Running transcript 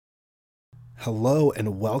Hello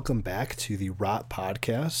and welcome back to the Rot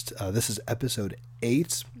Podcast. This is episode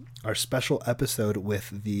 8, our special episode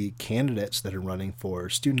with the candidates that are running for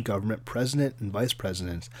student government president and vice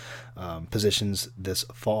president positions this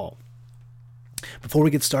fall. Before we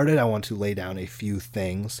get started, I want to lay down a few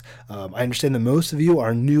things. I understand that most of you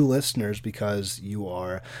are new listeners because you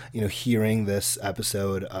are, hearing this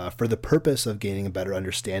episode for the purpose of gaining a better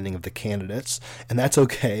understanding of the candidates, and that's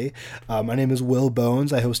okay. My name is Will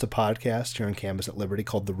Bones. I host a podcast here on campus at Liberty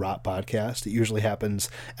called the Rot Podcast. It usually happens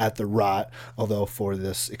at the Rot, although for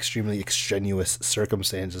this extremely extraneous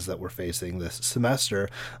circumstances that we're facing this semester,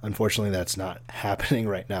 unfortunately, that's not happening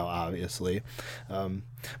right now, obviously.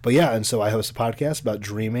 And so I host a podcast about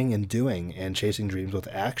dreaming and doing and chasing dreams with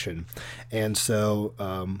action. And so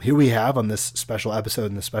here we have on this special episode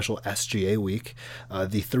in the special SGA week,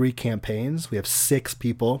 the 3 campaigns. We have 6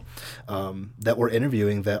 people that we're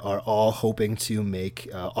interviewing that are all hoping to make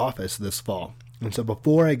office this fall. And so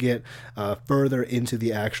before I get further into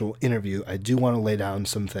the actual interview, I do want to lay down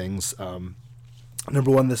some things.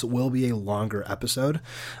 Number one, this will be a longer episode,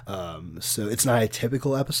 so it's not a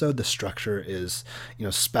typical episode. The structure is,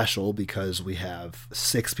 special because we have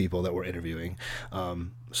 6 people that we're interviewing.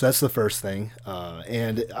 So that's the first thing,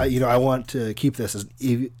 and I want to keep this as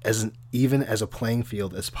even as a playing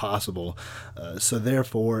field as possible. So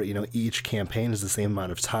therefore, each campaign is the same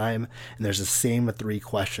amount of time, and there's the same 3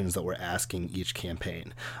 questions that we're asking each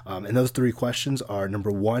campaign. And those 3 questions are: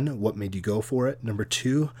 number 1, what made you go for it? Number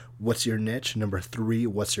 2, what's your niche? Number 3,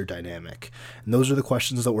 what's your dynamic? And those are the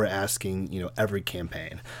questions that we're asking, every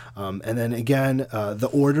campaign. And then again, the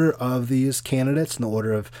order of these candidates and the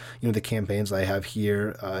order of, the campaigns I have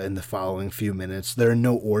here in the following few minutes, they're in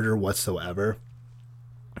no order whatsoever.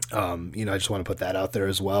 I just want to put that out there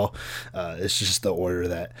as well. It's just the order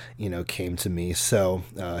that, came to me. So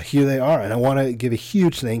here they are. And I want to give a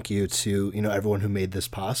huge thank you to, everyone who made this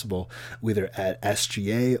possible, whether at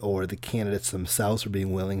SGA or the candidates themselves for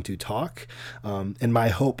being willing to talk. And my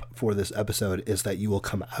hope for this episode is that you will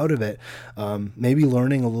come out of it maybe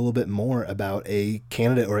learning a little bit more about a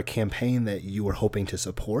candidate or a campaign that you were hoping to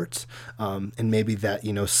support. And maybe that,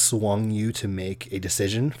 swung you to make a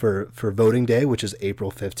decision for voting day, which is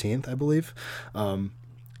April 15th, I believe. And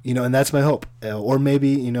that's my hope. Or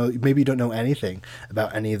maybe, maybe you don't know anything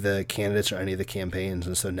about any of the candidates or any of the campaigns.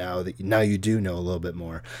 And so now you do know a little bit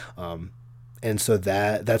more. And so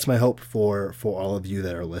that's my hope for all of you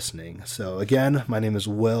that are listening. So again, my name is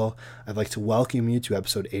Will. I'd like to welcome you to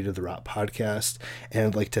episode 8 of the Rot Podcast. And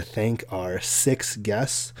I'd like to thank our 6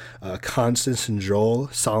 guests, Constance and Joel,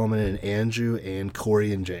 Solomon and Andrew, and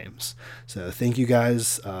Corey and James. So thank you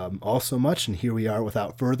guys all so much. And here we are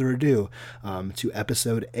without further ado to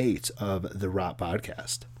episode 8 of the Rot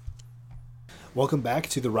Podcast. Welcome back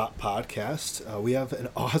to the Rot Podcast. We have an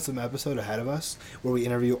awesome episode ahead of us where we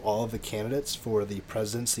interview all of the candidates for the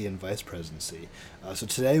presidency and vice presidency. So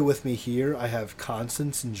today with me here, I have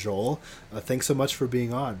Constance and Joel. Thanks so much for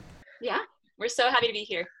being on. Yeah, we're so happy to be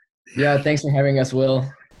here. Yeah, thanks for having us, Will.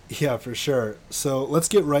 Yeah, for sure. So let's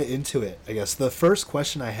get right into it, I guess. The first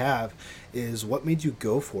question I have is, what made you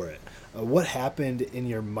go for it? What happened in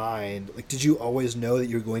your mind? Like, did you always know that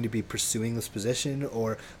you were going to be pursuing this position,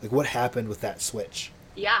 or what happened with that switch?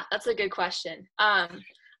 Yeah, that's a good question.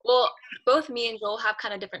 Well, both me and Joel have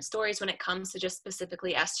kind of different stories when it comes to just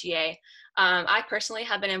specifically SGA. I personally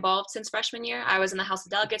have been involved since freshman year. I was in the House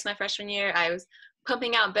of Delegates my freshman year. I was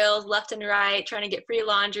pumping out bills left and right, trying to get free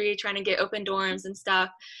laundry, trying to get open dorms and stuff.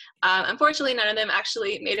 Unfortunately, none of them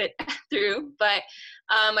actually made it through. But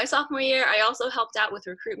my sophomore year, I also helped out with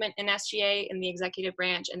recruitment in SGA in the executive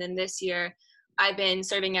branch. And then this year, I've been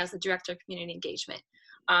serving as the director of community engagement.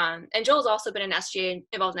 And Joel's also been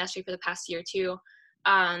involved in SGA for the past year too.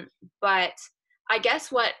 But I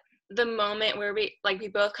guess what the moment where we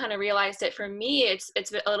both kind of realized it, for me, it's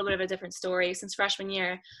a little bit of a different story. Since freshman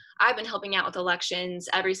year, I've been helping out with elections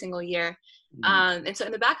every single year. And so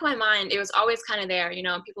in the back of my mind, it was always kind of there,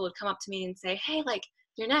 people would come up to me and say, hey,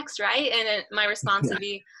 you're next, right? And my response would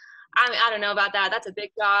be, I don't know about that. That's a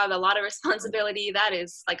big job, a lot of responsibility. That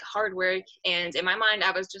is hard work. And in my mind,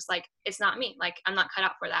 I was just it's not me. I'm not cut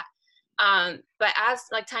out for that. But as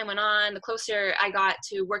time went on, the closer I got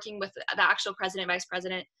to working with the actual president, vice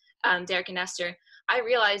president, Derek and Esther, I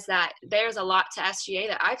realized that there's a lot to SGA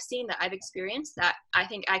that I've seen, that I've experienced, that I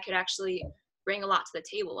think I could actually bring a lot to the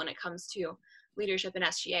table when it comes to leadership in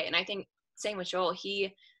SGA. And I think same with Joel,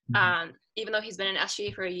 he, even though he's been in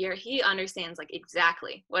SGA for a year, he understands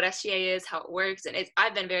exactly what SGA is, how it works. And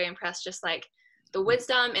I've been very impressed, just the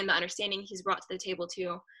wisdom and the understanding he's brought to the table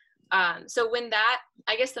too. So when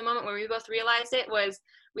I guess the moment where we both realized it was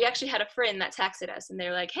we actually had a friend that texted us and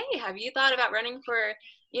they're like, hey, have you thought about running for,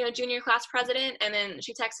 junior class president? And then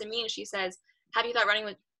she texted me and she says, have you thought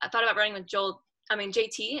about running with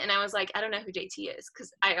JT? And I was like, I don't know who JT is,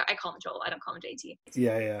 because I call him Joel. I don't call him JT.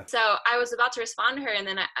 Yeah. So I was about to respond to her, and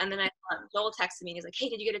then Joel texted me and he's like, hey,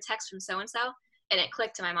 did you get a text from so-and-so? And it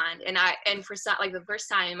clicked in my mind. And for the first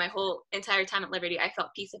time in my whole entire time at Liberty, I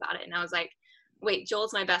felt peace about it. And I was like, wait,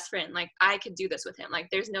 Joel's my best friend. Like, I could do this with him. Like,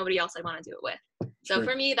 there's nobody else I want to do it with. So Sure.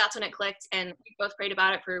 For me, that's when it clicked, and we both prayed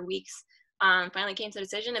about it for weeks. Finally came to a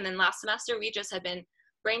decision, and then last semester we just had been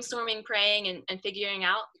brainstorming, praying, and figuring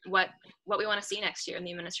out what we want to see next year in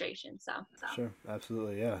the administration. So. Sure,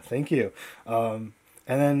 absolutely, yeah. Thank you. And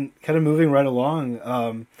then kind of moving right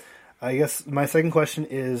along, I guess my second question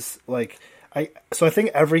is I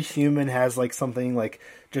think every human has something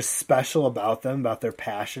just special about them, about their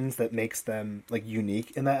passions that makes them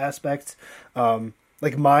unique in that aspect.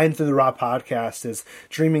 Mine through the Raw podcast is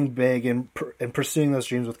dreaming big and pursuing those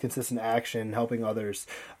dreams with consistent action, helping others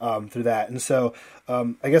through that. And so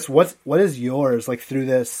I guess what is yours through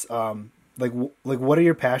this? What are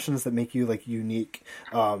your passions that make you unique?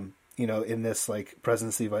 In this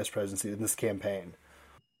presidency, vice presidency, in this campaign.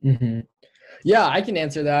 Mm-hmm. Yeah, I can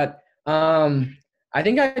answer that. I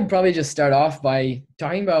think I'd probably just start off by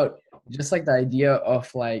talking about just the idea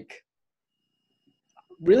of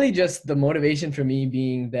really just the motivation for me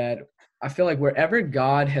being that I feel wherever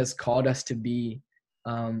God has called us to be,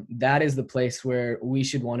 that is the place where we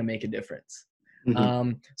should want to make a difference.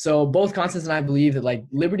 Mm-hmm. So both Constance and I believe that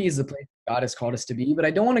Liberty is the place God has called us to be, but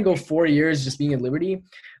I don't want to go 4 years just being at Liberty,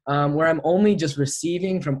 where I'm only just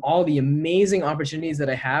receiving from all the amazing opportunities that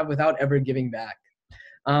I have without ever giving back.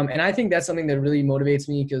 And I think that's something that really motivates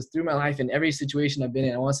me, because through my life, in every situation I've been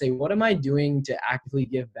in, I want to say, what am I doing to actively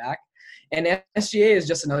give back? And SGA is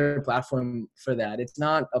just another platform for that. It's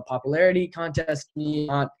not a popularity contest,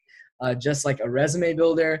 not just a resume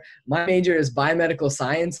builder. My major is biomedical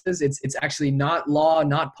sciences. It's actually not law,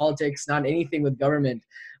 not politics, not anything with government.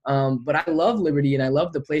 But I love Liberty and I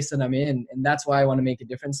love the place that I'm in, and that's why I want to make a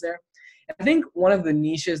difference there. And I think one of the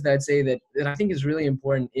niches that I'd say that I think is really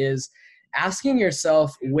important is asking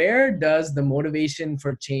yourself, where does the motivation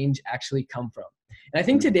for change actually come from? And I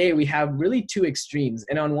think today we have really two extremes.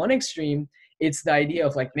 And on one extreme, it's the idea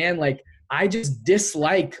of I just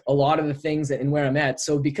dislike a lot of the things and where I'm at.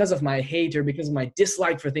 So because of my hate or because of my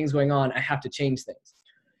dislike for things going on, I have to change things.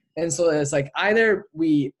 And so it's either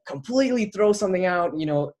we completely throw something out,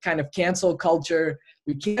 kind of cancel culture,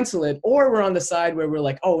 we cancel it, or we're on the side where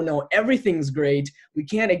we're oh no, everything's great. We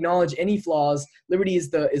can't acknowledge any flaws. Liberty is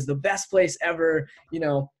the best place ever,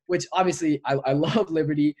 which obviously I love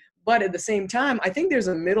Liberty. But at the same time, I think there's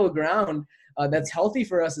a middle ground that's healthy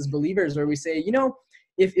for us as believers, where we say,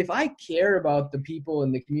 if I care about the people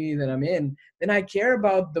in the community that I'm in, then I care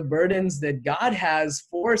about the burdens that God has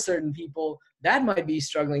for certain people that might be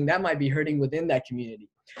struggling, that might be hurting within that community.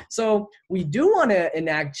 So we do want to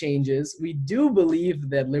enact changes. We do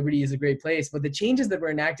believe that Liberty is a great place, but the changes that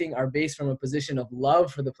we're enacting are based from a position of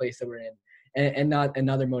love for the place that we're in, and not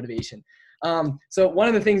another motivation. So one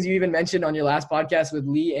of the things you even mentioned on your last podcast with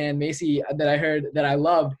Lee and Macy that I heard that I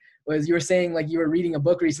loved was you were saying you were reading a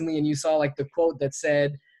book recently and you saw the quote that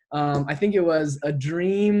said, I think it was, a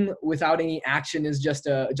dream without any action is just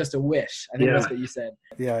a wish. I think that's what you said.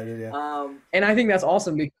 Yeah, I did, yeah. And I think that's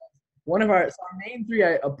awesome, because one of our main three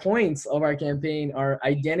points of our campaign are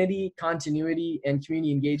identity, continuity, and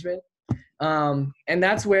community engagement. And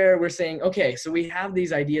that's where we're saying, okay, so we have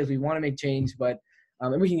these ideas, we want to make change, but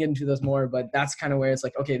and we can get into those more, but that's kind of where it's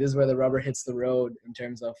okay, this is where the rubber hits the road in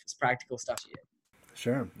terms of practical stuff.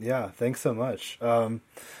 Sure. Yeah. Thanks so much.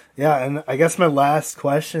 Yeah. And I guess my last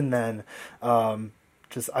question then, I'm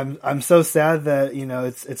so sad that,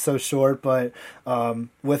 it's so short, but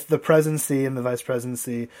with the presidency and the vice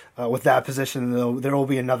presidency, with that position, there will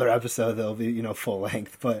be another episode that'll be, full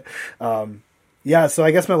length, but yeah, so I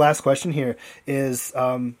guess my last question here is,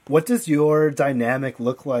 what does your dynamic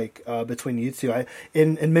look like between you two?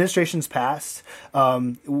 In administrations past,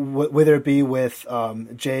 whether it be with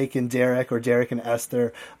Jake and Derek or Derek and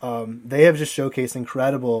Esther, they have just showcased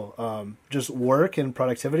incredible just work and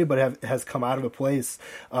productivity, but has come out of a place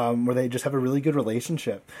where they just have a really good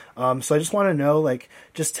relationship. So I just want to know,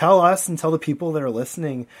 just tell us and tell the people that are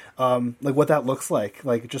listening, what that looks like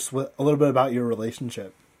just a little bit about your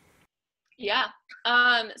relationship. Yeah.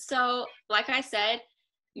 So like I said,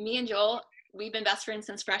 me and Joel, we've been best friends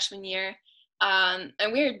since freshman year. And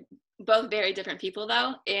we're both very different people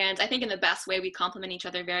though. And I think in the best way, we complement each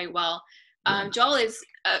other very well. Joel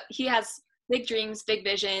he has big dreams, big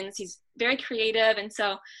visions. He's very creative. And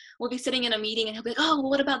so we'll be sitting in a meeting and he'll be like, oh, well,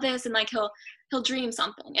 what about this? And like, he'll dream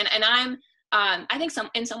something. And I'm, I think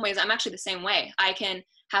in some ways I'm actually the same way. I can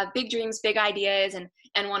have big dreams, big ideas,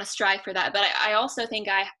 and want to strive for that. But I also think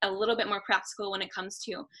I'm a little bit more practical when it comes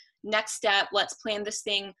to next step. Let's plan this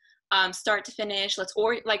thing start to finish. I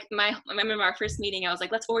remember our first meeting, I was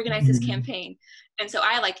like, let's organize this campaign. And so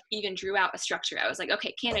I like even drew out a structure. I was like,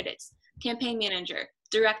 okay, candidates, campaign manager,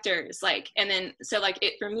 directors, and then, so like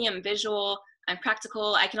for me, I'm visual, I'm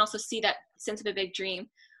practical. I can also see that sense of a big dream.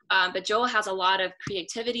 But Joel has a lot of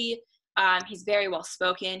creativity. He's very well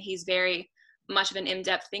spoken. He's very much of an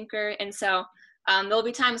in-depth thinker. And so there'll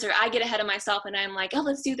be times where I get ahead of myself and I'm like, oh,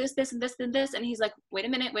 let's do this, this, and this, and this. And he's like, wait a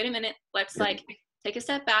minute. Let's take a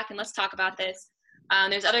step back and let's talk about this.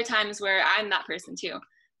 There's other times where I'm that person too.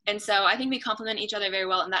 And so I think we complement each other very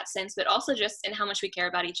well in that sense, but also just in how much we care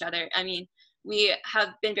about each other. I mean, we have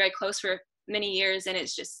been very close for many years, and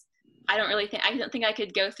it's just, I don't think I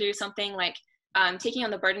could go through something like taking on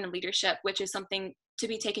the burden of leadership, which is something to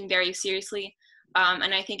be taken very seriously.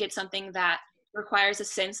 And I think it's something that requires a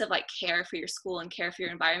sense of like care for your school and care for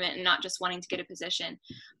your environment, and not just wanting to get a position.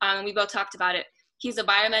 We both talked about it. He's a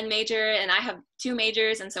biomed major and I have 2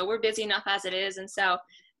 majors. And so we're busy enough as it is. And so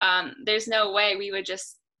there's no way we would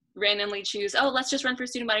just randomly choose, oh, let's just run for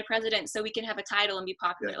student body president so we can have a title and be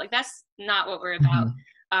popular. Like, that's not what we're about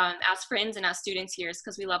as friends and as students here, is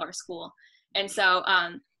because we love our school. And so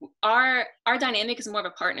our dynamic is more of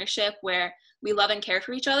a partnership where we love and care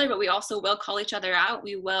for each other, but we also will call each other out.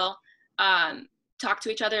 We will talk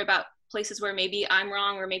to each other about places where maybe I'm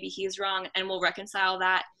wrong or maybe he's wrong, and we'll reconcile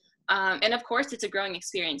that. And of course, it's a growing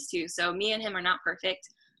experience too. So me and him are not perfect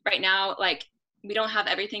right now. Like, we don't have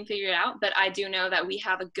everything figured out, but I do know that we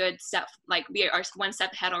have a good step. Like, we are one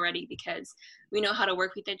step ahead already because we know how to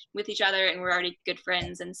work with each other, and we're already good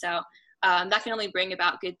friends. And so that can only bring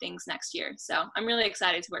about good things next year. So I'm really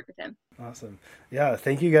excited to work with him. Awesome. Yeah.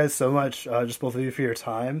 Thank you guys so much. Just both of you for your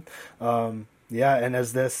time. Yeah, and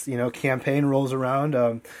as this, campaign rolls around,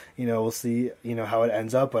 we'll see, how it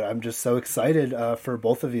ends up. But I'm just so excited for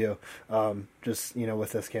both of you,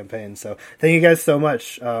 with this campaign. So thank you guys so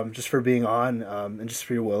much just for being on and just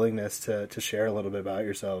for your willingness to share a little bit about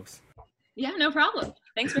yourselves. Yeah, no problem.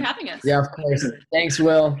 Thanks for having us. Yeah, of course. Thanks,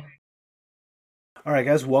 Will. All right,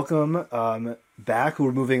 guys, welcome back.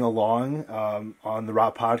 We're moving along on the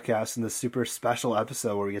ROT podcast in this super special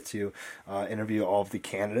episode where we get to interview all of the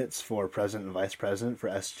candidates for president and vice president for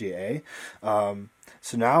SGA.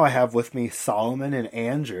 So now I have with me Solomon and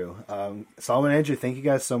Andrew. Solomon and Andrew, thank you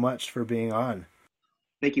guys so much for being on.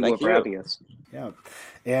 Thank you, Will, for having us. Yeah.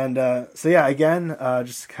 And again,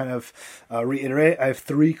 just kind of reiterate, I have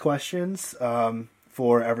 3 questions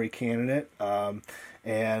for every candidate.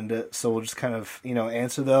 And so we'll just kind of,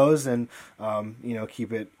 answer those and,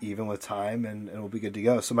 keep it even with time and we'll be good to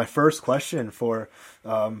go. So my first question for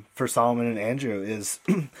Solomon and Andrew is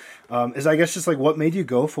I guess just like, what made you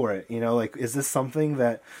go for it? Is this something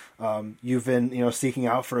that you've been, seeking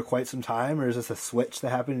out for quite some time, or is this a switch that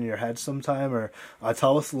happened in your head sometime, or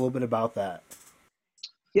tell us a little bit about that?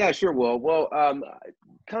 Yeah, sure, Will. Well,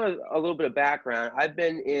 kind of a little bit of background. I've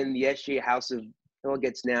been in the SGA House of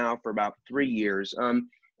Delegates now for about 3 years. And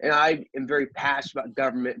I am very passionate about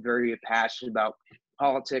government, very passionate about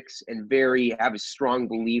politics, and have a strong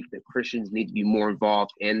belief that Christians need to be more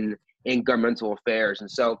involved in governmental affairs.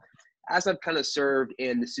 And so as I've kind of served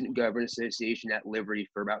in the Student Government Association at Liberty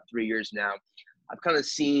for about 3 years now, I've kind of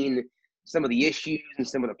seen some of the issues and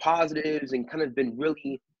some of the positives, and kind of been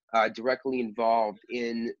really directly involved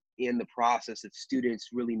in the process of students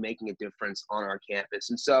really making a difference on our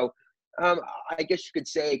campus. And so I guess you could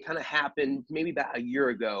say it kind of happened maybe about a year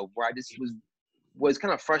ago, where I just was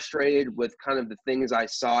kind of frustrated with kind of the things I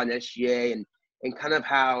saw in SGA and kind of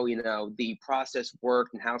how, the process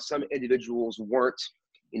worked, and how some individuals weren't,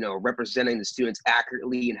 representing the students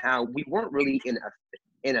accurately, and how we weren't really in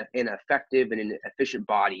an effective and an efficient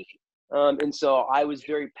body. And so I was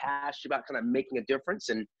very passionate about kind of making a difference.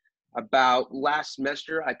 And about last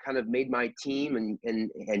semester, I kind of made my team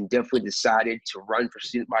and definitely decided to run for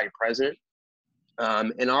student body president.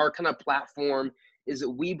 And our kind of platform is that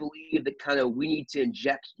we believe that kind of we need to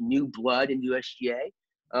inject new blood into SGA.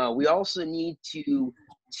 We also need to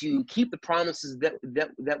keep the promises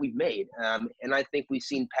that we've made. And I think we've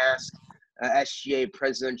seen past SGA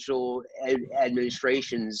presidential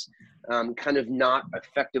administrations kind of not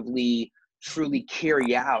effectively truly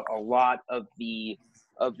carry out a lot of the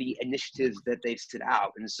initiatives that they've set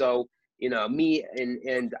out. And so, me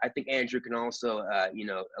and I think Andrew can also,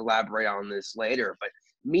 elaborate on this later, but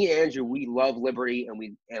me and Andrew, we love Liberty,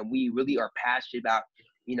 and we really are passionate about,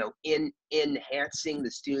 in enhancing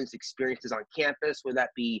the students' experiences on campus, whether that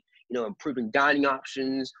be, improving dining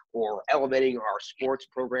options or elevating our sports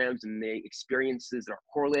programs and the experiences that are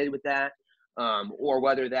correlated with that, or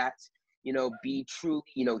whether that's, be truly,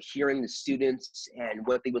 hearing the students and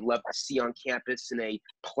what they would love to see on campus in a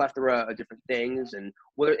plethora of different things, and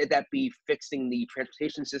whether that be fixing the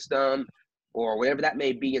transportation system or whatever that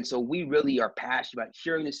may be. And so we really are passionate about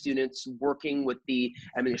hearing the students, working with the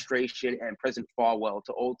administration and President Falwell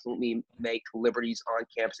to ultimately make Liberty's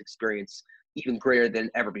on-campus experience even greater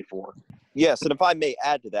than ever before. Yes, and if I may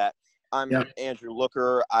add to that, I'm Yeah. Andrew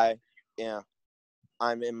Looker. I'm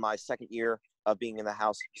in my second year of being in the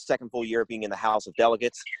House, second full year of being in the House of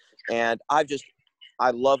Delegates, and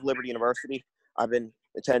I love Liberty University. I've been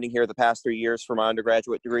attending here the past 3 years for my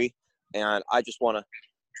undergraduate degree, and I just want to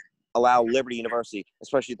allow Liberty University,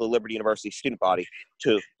 especially the Liberty University student body,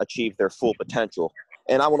 to achieve their full potential.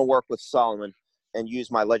 And I want to work with Solomon and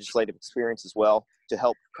use my legislative experience as well to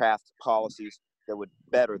help craft policies that would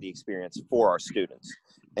better the experience for our students.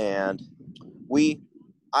 And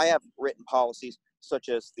I have written policies such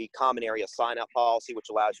as the common area sign-out policy, which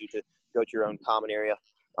allows you to go to your own common area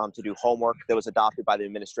to do homework, that was adopted by the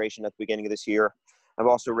administration at the beginning of this year. I've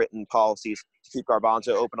also written policies to keep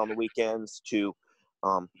Garbanzo open on the weekends, to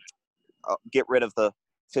get rid of the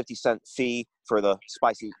 50-cent fee for the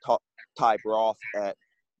spicy Thai broth at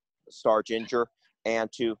Star Ginger, and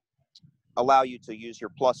to allow you to use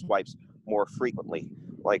your plus wipes more frequently.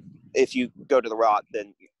 Like if you go to the ROT,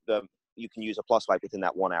 then you can use a plus wipe within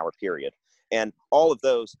that 1 hour period. And all of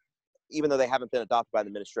those, even though they haven't been adopted by the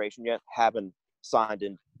administration yet, have been signed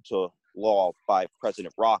into law by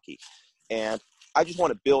President Rocky. And I just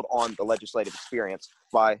want to build on the legislative experience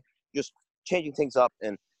by just changing things up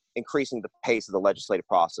and increasing the pace of the legislative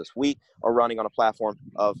process. We are running on a platform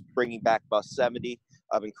of bringing back Bus 70,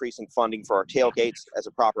 of increasing funding for our tailgates as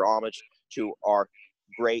a proper homage to our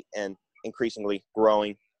great and increasingly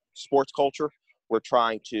growing sports culture. We're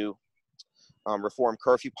trying to reform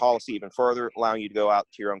curfew policy even further, allowing you to go out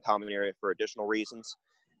to your own common area for additional reasons.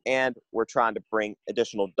 And we're trying to bring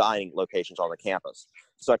additional dining locations on the campus,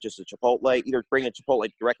 such as the Chipotle, either bringing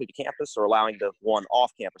Chipotle directly to campus or allowing the one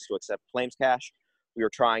off campus to accept claims cash. We are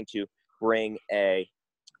trying to bring an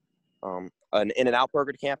In-N-Out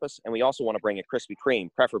burger to campus, and we also want to bring a Krispy Kreme,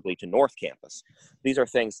 preferably to North Campus. These are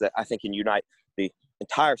things that I think can unite the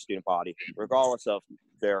entire student body, regardless of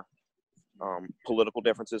their political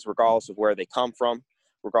differences, regardless of where they come from,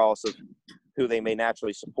 regardless of who they may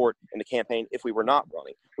naturally support in the campaign if we were not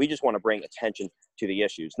running. We just want to bring attention to the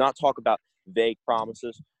issues, not talk about vague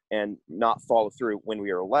promises and not follow through when we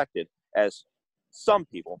are elected, as some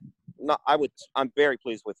people, I'm very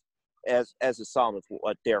pleased with, as is Solomon,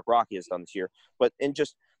 what Derek Rocky has done this year, but in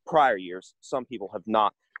just prior years, some people have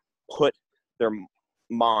not put their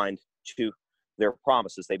mind to their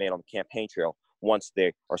promises they made on the campaign trail once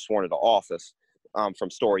they are sworn into office, from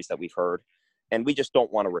stories that we've heard. And we just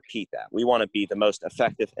don't want to repeat that. We want to be the most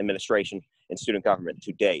effective administration in student government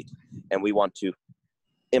to date, and we want to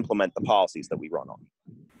implement the policies that we run on.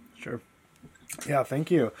 Sure. Yeah, thank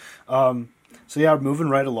you. So yeah, moving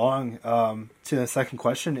right along to the second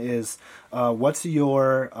question is, what's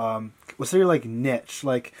your like niche?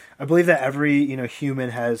 Like, I believe that every human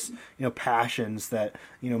has passions that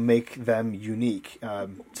make them unique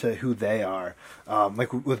to who they are.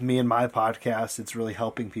 Like with me and my podcast, it's really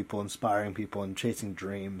helping people, inspiring people, and chasing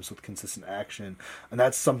dreams with consistent action, and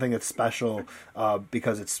that's something that's special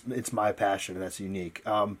because it's my passion and that's unique.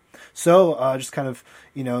 So just kind of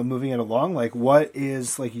moving it along, like what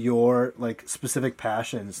is like your like specific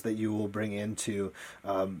passions that you will bring into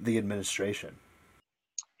the administration?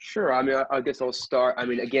 Sure. I mean, I guess I'll start. I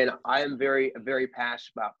mean, again, I am very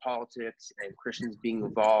passionate about politics and Christians being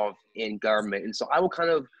involved in government. And so I will kind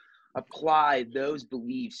of apply those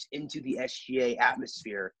beliefs into the SGA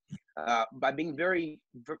atmosphere by being very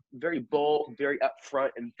bold, very upfront,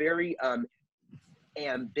 and very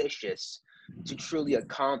ambitious to truly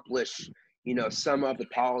accomplish, some of the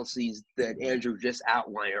policies that Andrew just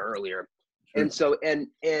outlined earlier. And so, and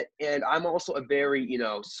I'm also a very,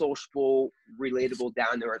 sociable, relatable,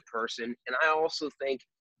 down to earth person. And I also think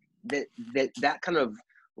that kind of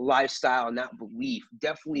lifestyle and that belief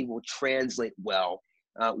definitely will translate well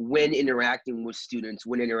when interacting with students,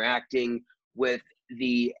 when interacting with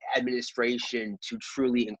the administration, to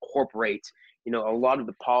truly incorporate, a lot of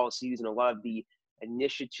the policies and a lot of the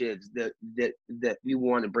initiatives that we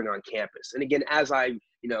want to bring on campus. And again, as I,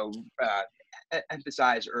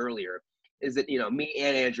 emphasized earlier, is that, me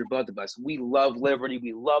and Andrew, both of us, we love Liberty,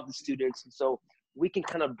 we love the students. And so we can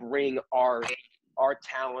kind of bring our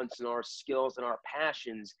talents and our skills and our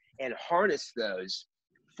passions and harness those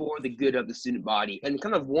for the good of the student body. And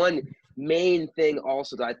kind of one main thing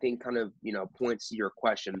also that I think kind of, points to your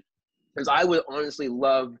question is I would honestly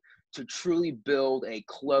love to truly build a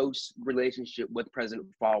close relationship with President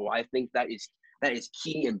Falwell. I think that is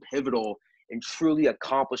key and pivotal in truly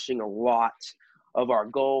accomplishing a lot of our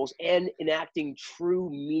goals and enacting true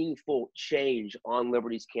meaningful change on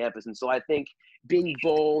Liberty's campus. And so I think being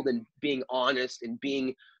bold and being honest and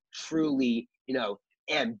being truly,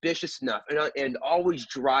 ambitious enough and always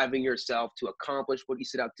driving yourself to accomplish what you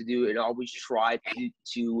set out to do and always try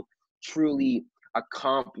to truly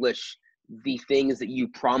accomplish the things that you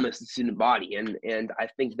promised the student body. And I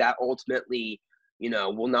think that ultimately,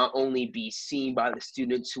 will not only be seen by the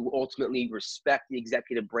students who ultimately respect the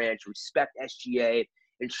executive branch, respect SGA,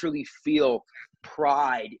 and truly feel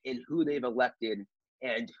pride in who they've elected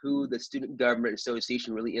and who the Student Government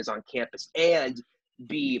Association really is on campus, and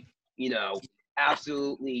be,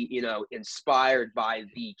 absolutely, inspired by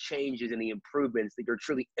the changes and the improvements that you're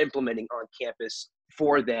truly implementing on campus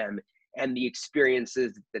for them and the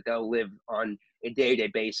experiences that they'll live on a day-to-day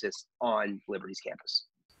basis on Liberty's campus.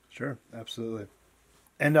 Sure, absolutely.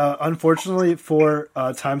 And unfortunately, for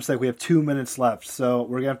time's sake, we have 2 minutes left, so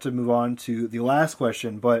we're going to have to move on to the last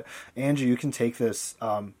question. But, Andrew, you can take this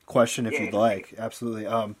question if you'd like. Absolutely.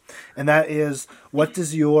 And that is, what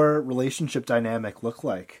does your relationship dynamic look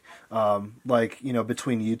like?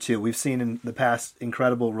 Between you two? We've seen in the past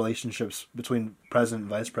incredible relationships between president and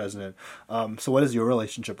vice president. So what does your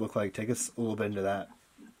relationship look like? Take us a little bit into that.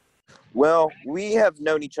 Well, we have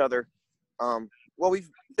known each other. We've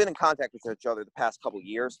been in contact with each other the past couple of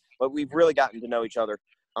years, but we've really gotten to know each other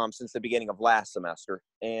since the beginning of last semester.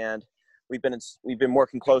 And we've been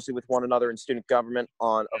working closely with one another in student government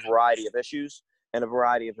on a variety of issues and a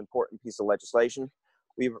variety of important pieces of legislation.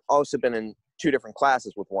 We've also been in 2 different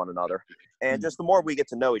classes with one another. And just the more we get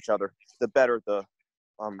to know each other, the better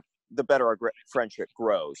our friendship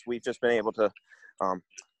grows. We've just been able to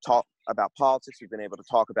talk about politics. We've been able to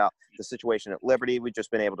talk about the situation at Liberty. We've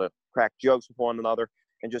just been able to crack jokes with one another,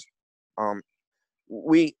 and just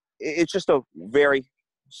it's just a very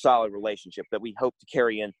solid relationship that we hope to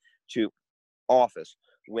carry into office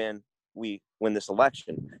when we win this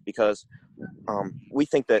election, because we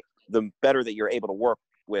think that the better that you're able to work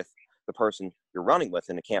with the person you're running with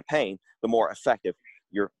in a campaign, the more effective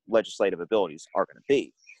your legislative abilities are going to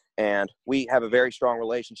be. And we have a very strong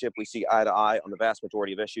relationship. We see eye to eye on the vast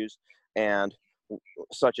majority of issues, and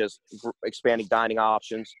such as expanding dining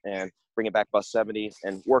options and bringing back Bus 70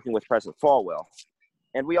 and working with President Falwell.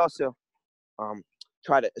 And we also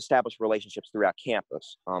try to establish relationships throughout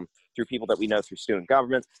campus through people that we know through student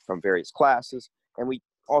government from various classes. And we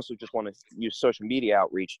also just want to use social media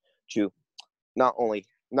outreach to not only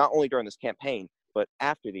during this campaign, but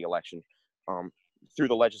after the election, through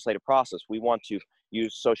the legislative process. We want to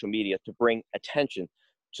use social media to bring attention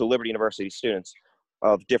to Liberty University students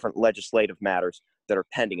of different legislative matters that are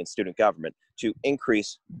pending in student government, to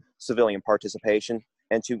increase civilian participation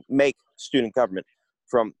and to make student government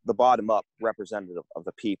from the bottom up representative of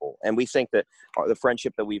the people. And we think that the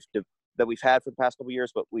friendship that we've had for the past couple of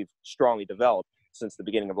years, but we've strongly developed since the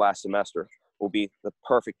beginning of last semester, will be the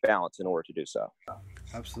perfect balance in order to do so.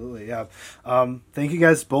 Absolutely, yeah. Thank you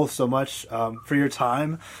guys both so much for your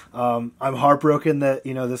time. I'm heartbroken that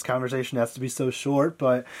this conversation has to be so short,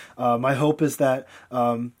 but my hope is that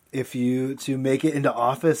if you to make it into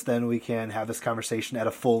office, then we can have this conversation at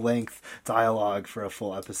a full length dialogue for a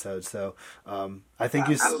full episode. So I thank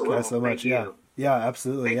you guys so much. Yeah,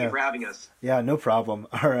 absolutely. Thank you for having us. Yeah, no problem.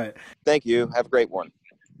 All right. Thank you. Have a great one.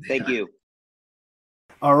 Thank you.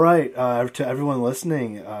 All right, to everyone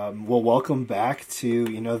listening, welcome back to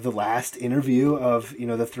the last interview of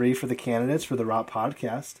the 3 for the candidates for the ROT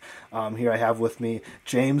podcast. Here I have with me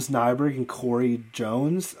James Nyberg and Corey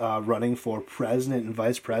Jones, running for president and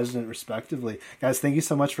vice president respectively. Guys, thank you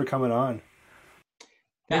so much for coming on.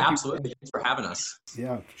 Yeah, absolutely. Thanks for having us.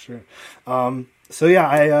 Yeah, sure. So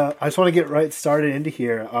yeah, I just want to get right started into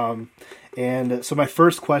here. And so my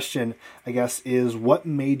first question, I guess, is what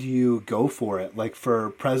made you go for it? Like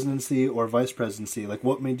for presidency or vice presidency, like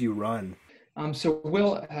what made you run? So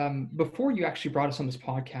Will, before you actually brought us on this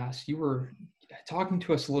podcast, you were talking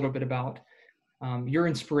to us a little bit about your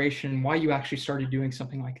inspiration, why you actually started doing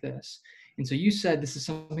something like this. And so you said this is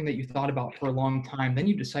something that you thought about for a long time. Then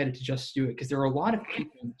you decided to just do it because there are a lot of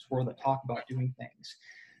people in this world that talk about doing things.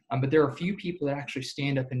 But there are a few people that actually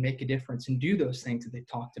stand up and make a difference and do those things that they've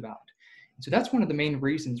talked about. And so that's one of the main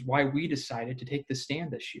reasons why we decided to take the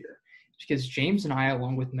stand this year. Because James and I,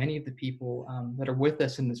 along with many of the people that are with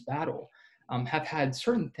us in this battle, have had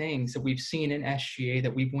certain things that we've seen in SGA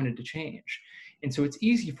that we've wanted to change. And so it's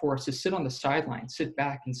easy for us to sit on the sidelines, sit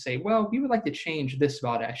back and say, well, we would like to change this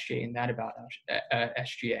about SGA and that about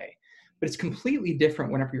SGA. But it's completely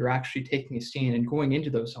different whenever you're actually taking a stand and going into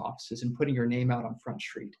those offices and putting your name out on Front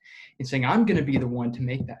Street and saying, I'm going to be the one to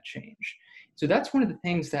make that change. So that's one of the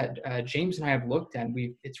things that James and I have looked at.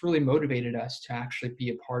 It's really motivated us to actually be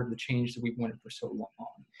a part of the change that we've wanted for so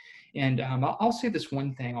long. And I'll say this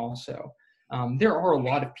one thing also. There are a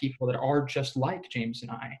lot of people that are just like James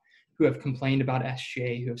and I who have complained about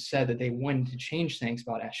SGA, who have said that they wanted to change things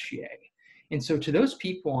about SGA. And so to those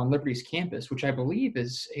people on Liberty's campus, which I believe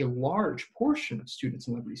is a large portion of students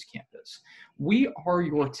on Liberty's campus, we are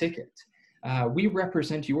your ticket. We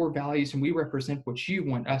represent your values and we represent what you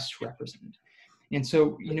want us to represent. And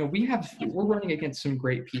so, we're running against some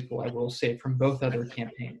great people, I will say, from both other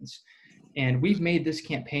campaigns. And we've made this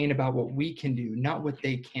campaign about what we can do, not what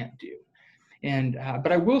they can't do. And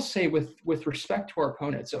but I will say, with respect to our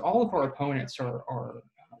opponents, so all of our opponents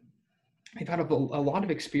they've had a lot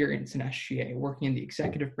of experience in SGA, working in the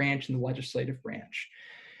executive branch and the legislative branch.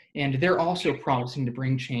 And they're also promising to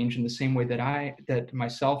bring change in the same way that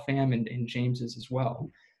myself am and James is as well.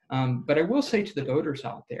 But I will say to the voters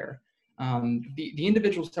out there, the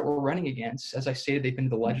individuals that we're running against, as I stated, they've been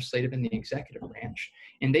to the legislative and the executive branch,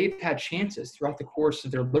 and they've had chances throughout the course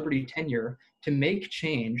of their Liberty tenure to make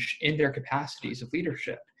change in their capacities of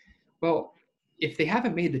leadership. Well, if they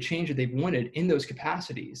haven't made the change that they've wanted in those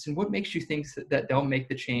capacities, then what makes you think that they'll make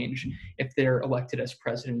the change if they're elected as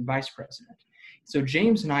president and vice president? So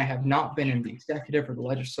James and I have not been in the executive or the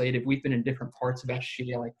legislative. We've been in different parts of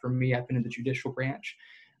SGA. Like for me, I've been in the judicial branch,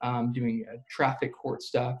 doing traffic court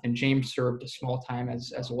stuff, and James served a small time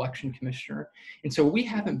as election commissioner. And so we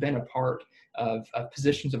haven't been a part of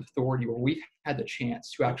positions of authority where we've had the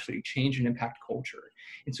chance to actually change and impact culture.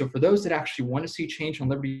 And so for those that actually want to see change on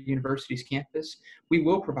Liberty University's campus, we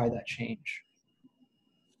will provide that change.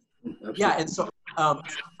 Yeah, and so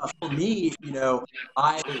for me, when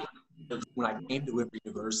I came to Liberty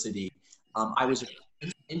University, I was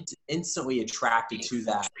instantly attracted to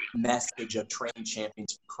that message of training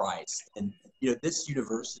champions for Christ. And, this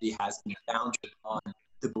university has been founded on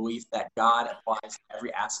the belief that God applies to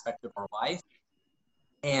every aspect of our life.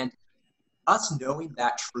 And us knowing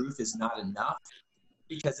that truth is not enough,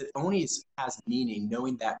 because it only has meaning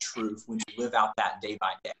knowing that truth when you live out that day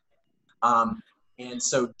by day. And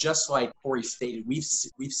so just like Corey stated, we've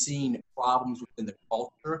seen problems within the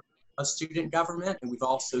culture of student government, and we've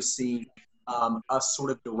also seen us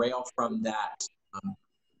sort of derail from that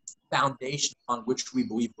foundation on which we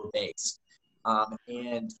believe we're based.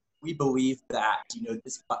 And we believe that,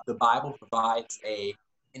 the Bible provides an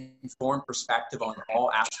informed perspective on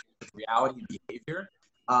all aspects of reality and behavior.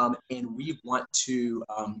 And we want to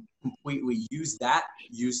completely use that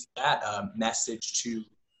message to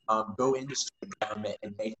go into student government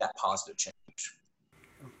and make that positive change.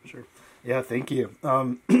 Sure. Yeah, thank you.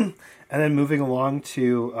 And then moving along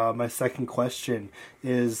to my second question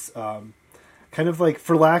is kind of like,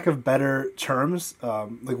 for lack of better terms,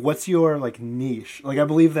 like what's your niche? Like I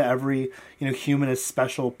believe that every human has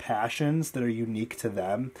special passions that are unique to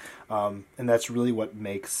them, and that's really what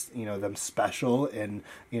makes them special and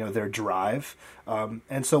their drive.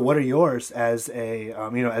 And so, what are yours as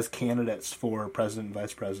as candidates for president and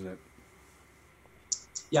vice president?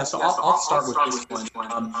 Yeah, so I'll start with this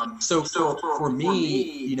one. So for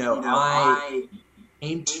me, I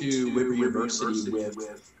came to Liberty University with,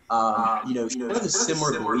 sort of the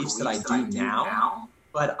similar beliefs that I do now,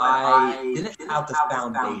 but I didn't have the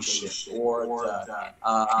foundation or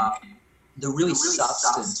the really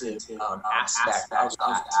substantive aspect of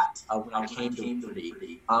that when I came to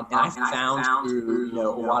Liberty. And I found through a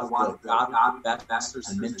lot of the godly professors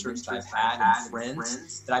and mentors that I've had and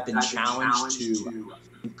friends that I've been challenged to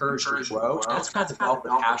encourage to grow. And that's kind of developed a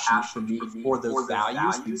passion for me for those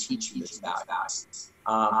values and teaching those values.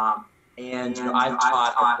 And I've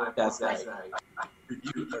taught as a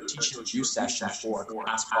teaching review session for a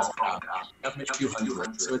class called Government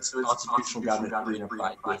 200. So it's Constitutional Government Free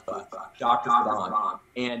Enterprise with Dr. Fadon.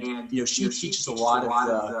 And she teaches a lot of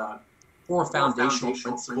the four foundational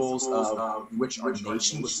principles of which our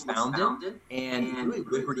nation was founded, and really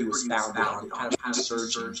Liberty was founded on kind of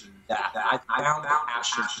researching that. I found a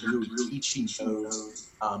passion for really teaching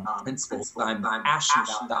those principles, but I'm passionate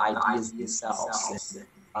about the ideas themselves and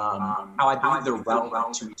how I believe they're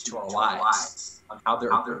relevant to our lives, how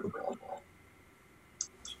they're applicable.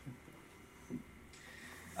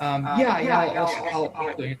 I'll answer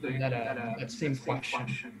that same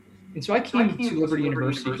question. And so I came to Liberty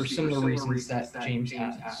University for similar reasons that James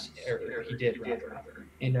has, or he did rather.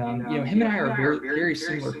 And him and I are very, very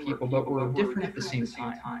similar people, but we're different at the same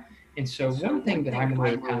time. And so one thing that I'm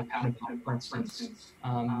really passionate about, for instance,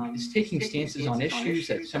 is taking stances on issues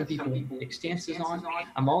that some people take stances on.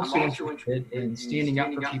 I'm also interested in standing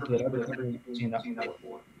up for people that other people won't stand up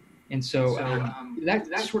for. And so that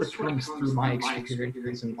sort of comes through my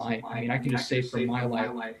experiences in life. I mean, I can just say from my life,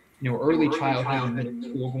 early childhood and middle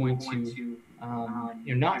school, going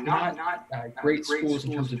to not great schools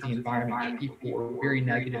in terms of the environment. People were very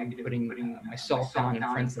negative, putting myself down and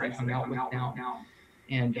friends that I hung out with down.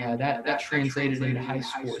 And that translated into high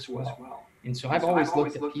school as well. And so I've always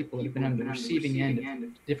looked at people that have been on the receiving end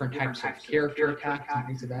of different types of character attacks and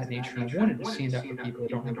things of that nature. And I wanted to stand up for people that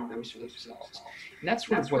don't have a voice for themselves. And that's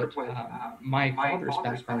sort of what my father's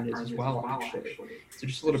background is as well, actually. So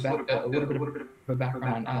just a little bit of a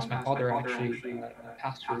background on us. My father actually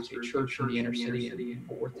pastors a church in the inner city in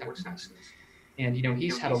Fort Worth, Texas. And,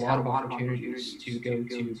 he's had a lot of opportunities to go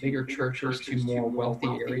to bigger churches, to more wealthy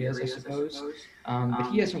areas, I suppose. But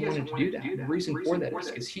he hasn't wanted to do that. And the reason for that is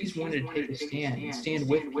because he's wanted to take a stand and stand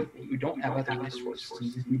with people who don't have other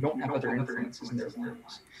resources and who don't have other influences in their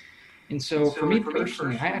lives. And so for me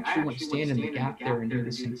personally, I actually want to stand in the gap there and do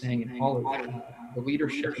the same thing and follow the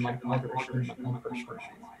leadership of my father in my own personal life.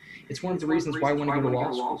 It's one of the reasons why I want to go to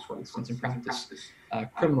law school, for instance, and practice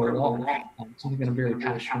criminal law, something that I'm very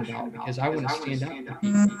passionate about, because I want to stand up for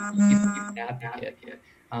people, keep an advocate.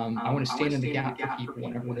 I want to stand in the gap for people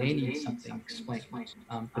whenever they need something explained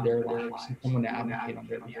for their lives and someone to advocate on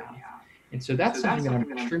their behalf. And so that's something that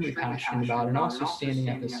I'm extremely passionate about, and also standing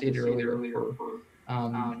up, as I stated earlier, for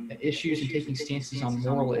issues and taking stances on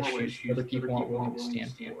moral issues that other people aren't willing to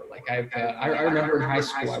stand for. Like I remember in high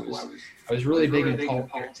school, I was really big into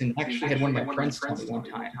politics, and actually had one of my friends tell me one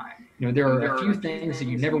time, there are a few things that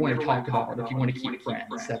you never want to talk about if you want to keep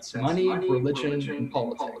friends. That's money, religion, and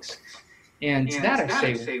politics. And to that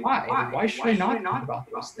I say, why? Why should I not talk about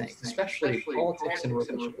those things, especially politics and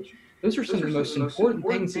religion? Those are some of the most important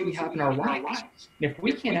things that we have in our lives. And if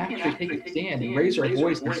we can't actually take a stand and raise our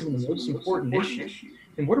voice on some of the most important issues,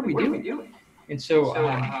 then what are we doing? And so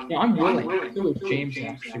I'm willing, so is James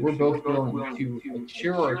actually, we're both willing to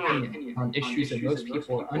share our opinion on issues that most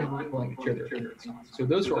people are unwilling to share their opinions on. So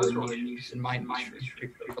those are our niches in my niche,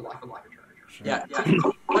 particularly for lack of a better term. Yeah,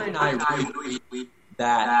 Corey and I really believe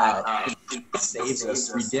that saves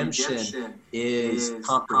us. Redemption is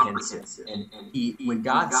comprehensive, and when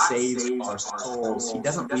God saves our souls, He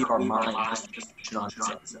doesn't leave our mind just on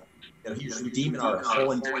Himself. He's redeeming our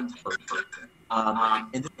whole entire person.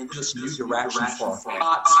 And then just new direction for our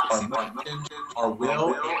thoughts, our emotions, our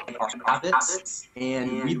will, and our habits.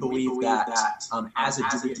 And we believe that as a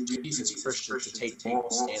duty as Christians to take moral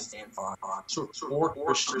stands on sort of core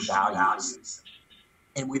Christian values.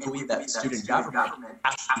 And we believe that student government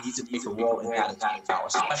needs to take a role in that as well,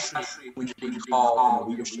 especially when you're being called in a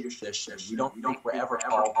leadership position. We don't think we're ever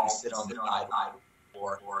called to sit on the sideline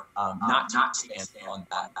or not to stand on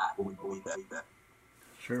that, but we believe that.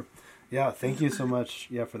 Sure. Yeah, thank you so much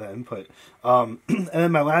for that input. And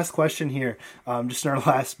then my last question here, just in our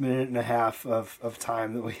last minute and a half of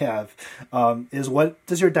time that we have, is what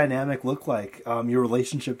does your dynamic look like, your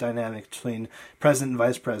relationship dynamic between president and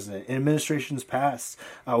vice president? In administrations past,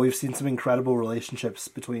 we've seen some incredible relationships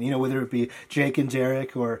between, whether it be Jake and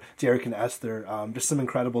Derek or Derek and Esther, just some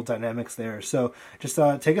incredible dynamics there. So just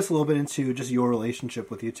take us a little bit into just your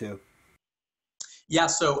relationship with you two. Yeah,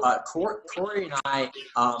 so Corey and I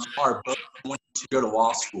are both wanting to go to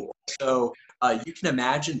law school. So you can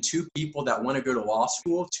imagine two people that want to go to law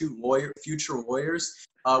school, two future lawyers.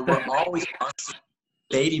 We're always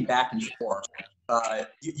debating back and forth.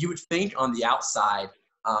 You would think on the outside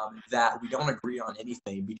that we don't agree on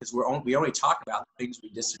anything because we only talk about the things we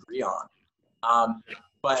disagree on.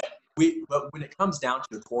 But when it comes down to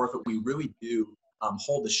the core of it, we really do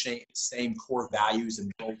hold the same core values and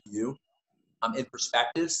worldview. In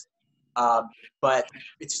perspectives, but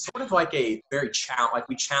it's sort of like a very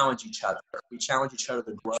we challenge each other. We challenge each other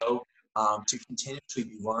to grow, to continuously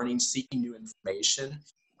be learning, seeking new information.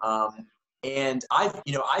 And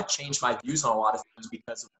I've changed my views on a lot of things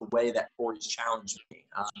because of the way that Corey's challenged me.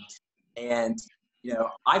 And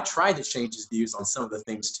I've tried to change his views on some of the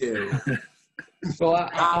things too.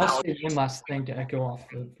 Well, I'll say one last thing to echo off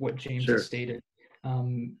of what James has stated.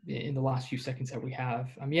 In the last few seconds that we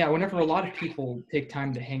have. Whenever a lot of people take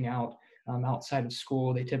time to hang out outside of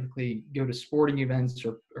school, they typically go to sporting events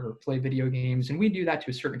or play video games, and we do that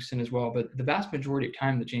to a certain extent as well. But the vast majority of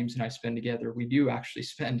time that James and I spend together, we do actually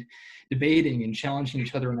spend debating and challenging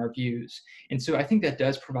each other in our views. And so I think that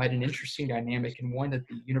does provide an interesting dynamic and one that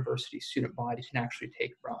the university student body can actually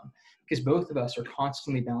take from, because both of us are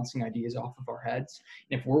constantly bouncing ideas off of our heads.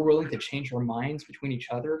 And if we're willing to change our minds between each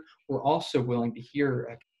other, we're also willing to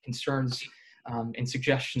hear concerns and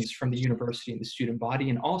suggestions from the university and the student body,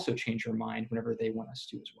 and also change our mind whenever they want us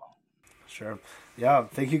to as well. Sure. Yeah.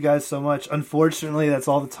 Thank you guys so much. Unfortunately, that's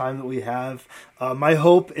all the time that we have. My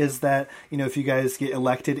hope is that, if you guys get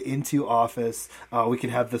elected into office, we can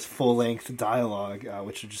have this full length dialogue,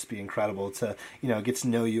 which would just be incredible to, get to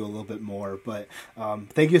know you a little bit more. But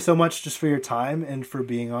thank you so much just for your time and for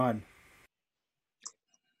being on.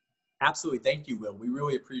 Absolutely. Thank you, Will. We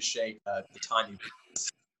really appreciate the time.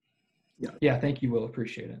 Yeah. Thank you, Will.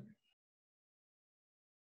 Appreciate it.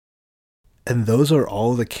 And those are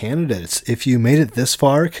all the candidates. If you made it this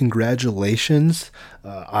far, congratulations.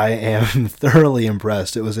 I am thoroughly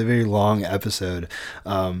impressed. It was a very long episode.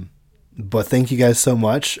 But thank you guys so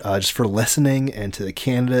much just for listening, and to the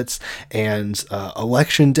candidates. And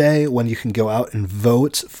election day, when you can go out and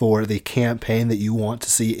vote for the campaign that you want to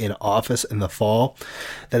see in office in the fall,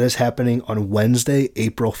 that is happening on Wednesday,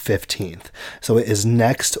 April 15th. So it is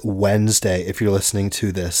next Wednesday if you're listening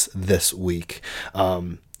to this week.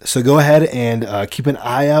 So go ahead and keep an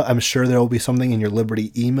eye out. I'm sure there will be something in your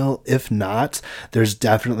Liberty email. If not, there's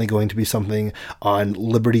definitely going to be something on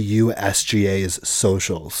Liberty U SGA's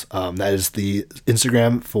socials. That is the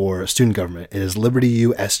Instagram for student government. It is Liberty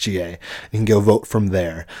U SGA. You can go vote from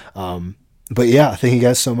there. But yeah, thank you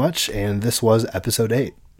guys so much. And this was episode 8.